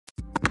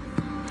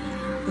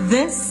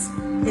This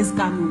is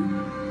Kamo.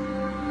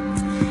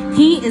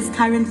 He is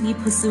currently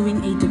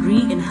pursuing a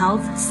degree in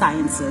health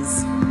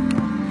sciences.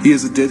 He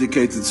is a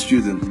dedicated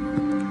student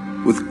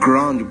with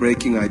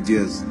groundbreaking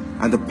ideas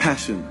and a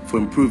passion for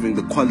improving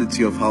the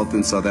quality of health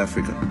in South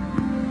Africa.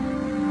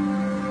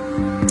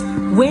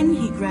 When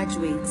he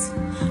graduates,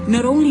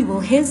 not only will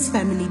his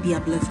family be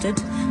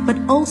uplifted, but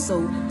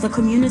also the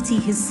community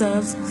he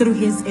serves through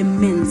his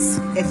immense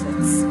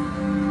efforts.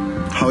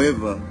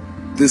 However,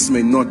 this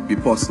may not be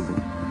possible.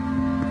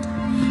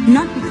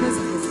 Not because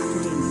of his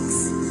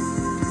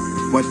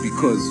academics, but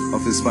because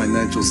of his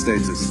financial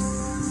status.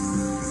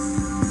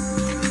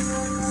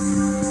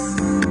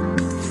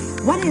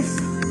 What if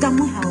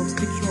Kamo held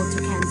the cure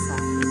to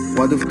cancer?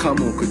 What if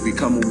Kamo could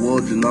become a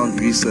world-renowned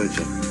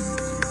researcher?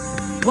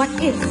 What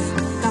if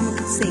Kamo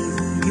could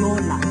save your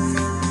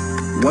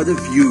life? What if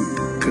you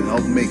could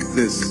help make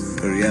this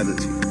a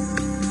reality?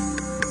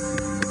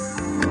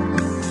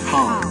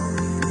 How?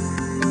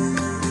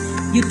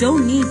 You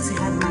don't need to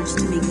have much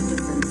to make a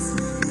difference.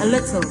 A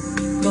little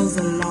goes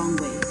a long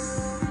way.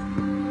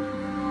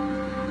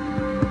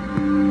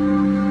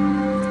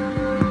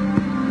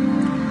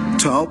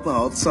 To help a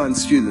health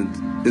science student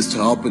is to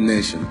help a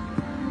nation.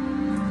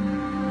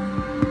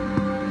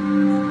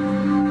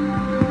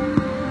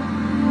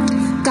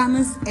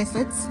 Kamo's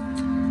efforts.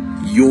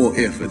 Your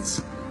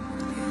efforts.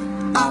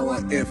 Our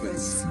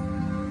efforts.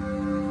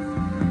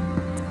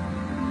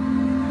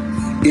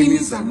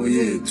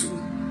 Imizamoyethu.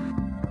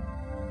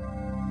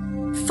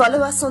 Follow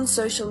us on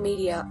social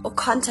media or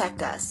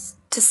contact us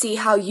to see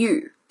how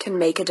you can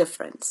make a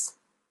difference.